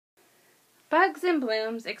Bugs in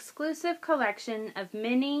Bloom's exclusive collection of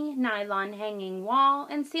mini nylon hanging wall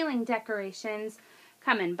and ceiling decorations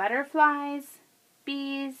come in butterflies,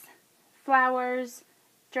 bees, flowers,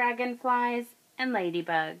 dragonflies, and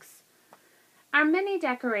ladybugs. Our mini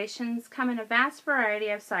decorations come in a vast variety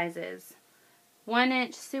of sizes: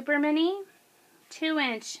 1-inch super mini,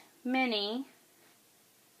 2-inch mini,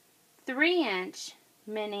 3-inch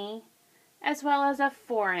mini, as well as a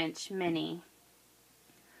 4-inch mini.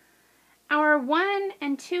 Our 1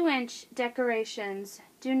 and 2-inch decorations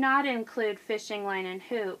do not include fishing line and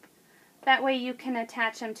hoop. That way you can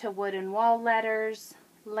attach them to wooden wall letters,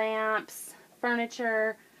 lamps,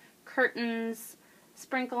 furniture, curtains,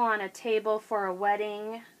 sprinkle on a table for a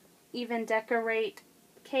wedding, even decorate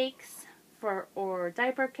cakes or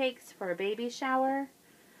diaper cakes for a baby shower.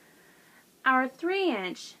 Our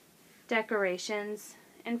 3-inch decorations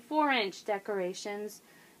and 4-inch decorations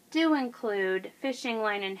do include fishing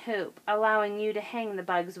line and hoop, allowing you to hang the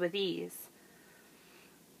bugs with ease.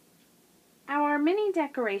 Our mini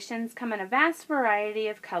decorations come in a vast variety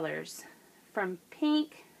of colors, from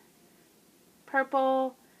pink,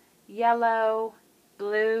 purple, yellow,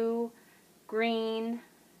 blue, green,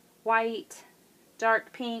 white,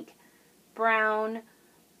 dark pink, brown,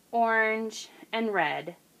 orange, and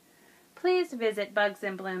red. Please visit Bugs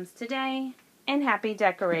in Blooms today, and happy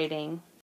decorating!